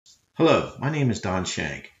Hello, my name is Don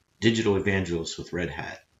Shank, Digital Evangelist with Red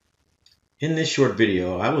Hat. In this short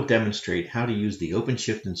video, I will demonstrate how to use the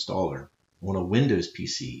OpenShift installer on a Windows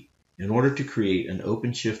PC in order to create an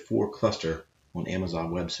OpenShift 4 cluster on Amazon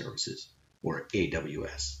Web Services, or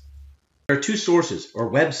AWS. There are two sources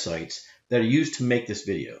or websites that are used to make this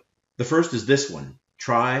video. The first is this one,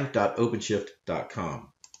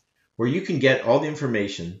 try.openshift.com, where you can get all the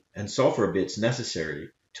information and software bits necessary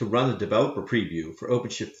to run the developer preview for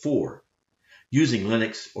OpenShift 4 using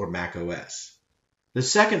Linux or Mac OS. The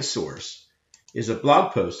second source is a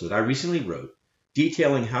blog post that I recently wrote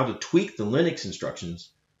detailing how to tweak the Linux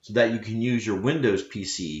instructions so that you can use your Windows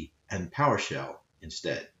PC and PowerShell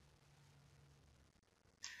instead.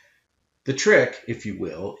 The trick, if you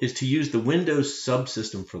will, is to use the Windows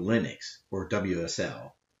subsystem for Linux, or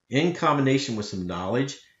WSL, in combination with some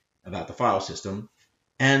knowledge about the file system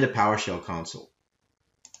and the PowerShell console.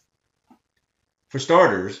 For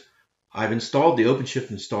starters, I've installed the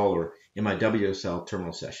OpenShift installer in my WSL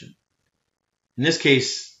terminal session. In this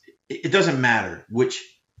case, it doesn't matter which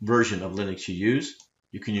version of Linux you use.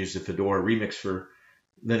 You can use the Fedora Remix for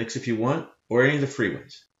Linux if you want, or any of the free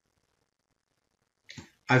ones.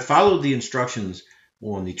 I followed the instructions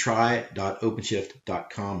on the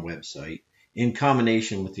try.openshift.com website in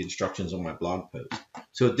combination with the instructions on my blog post.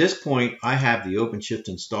 So at this point, I have the OpenShift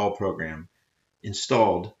install program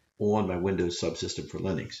installed on my Windows subsystem for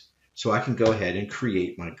Linux. So I can go ahead and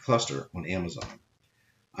create my cluster on Amazon.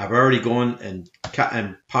 I've already gone and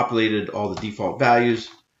populated all the default values,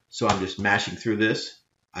 so I'm just mashing through this.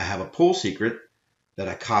 I have a pull secret that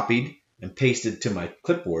I copied and pasted to my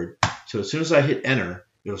clipboard, so as soon as I hit enter,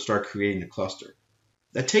 it'll start creating the cluster.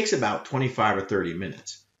 That takes about 25 or 30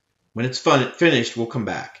 minutes. When it's finished, we'll come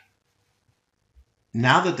back.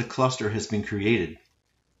 Now that the cluster has been created,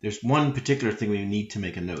 there's one particular thing we need to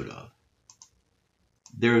make a note of.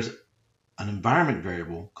 There's an environment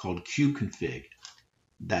variable called kubeconfig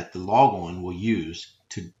that the logon will use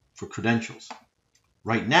for credentials.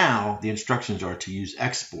 Right now, the instructions are to use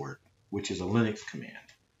export, which is a Linux command.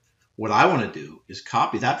 What I want to do is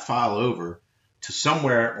copy that file over to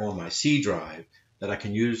somewhere on my C drive that I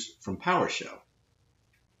can use from PowerShell.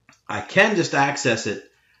 I can just access it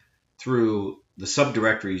through the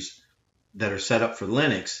subdirectories that are set up for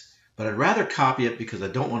Linux, but I'd rather copy it because I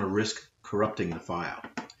don't want to risk corrupting the file.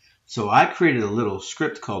 So I created a little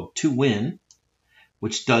script called towin,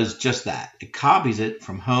 which does just that. It copies it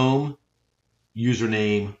from home,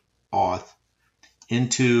 username, auth,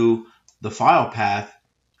 into the file path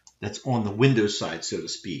that's on the Windows side, so to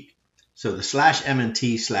speak. So the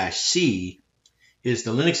 /mnt/c is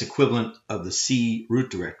the Linux equivalent of the C root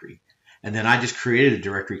directory. And then I just created a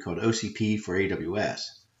directory called OCP for AWS.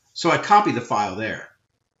 So I copy the file there.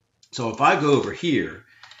 So if I go over here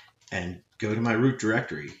and go to my root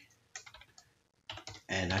directory,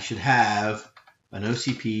 and I should have an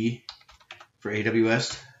OCP for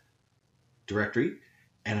AWS directory,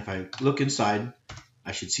 and if I look inside,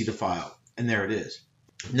 I should see the file, and there it is.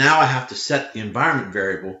 Now I have to set the environment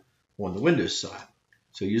variable on the Windows side.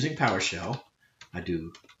 So using PowerShell, I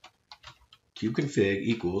do kubeconfig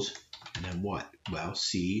equals, and then what? Well,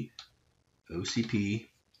 C OCP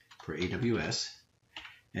for AWS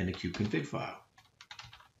and a kubeconfig file.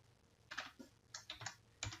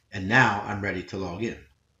 And now I'm ready to log in.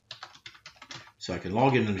 So I can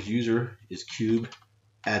log in as user is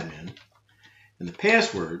kubeadmin, and the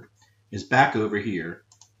password is back over here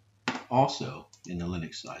also in the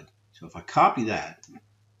Linux side. So if I copy that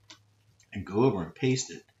and go over and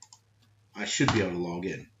paste it, I should be able to log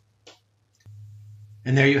in.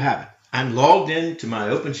 And there you have it. I'm logged into my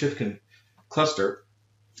OpenShift cluster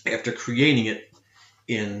after creating it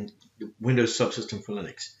in Windows subsystem for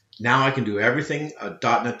Linux. Now I can do everything a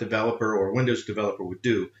 .NET developer or Windows developer would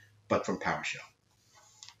do, but from PowerShell.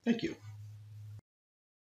 Thank you.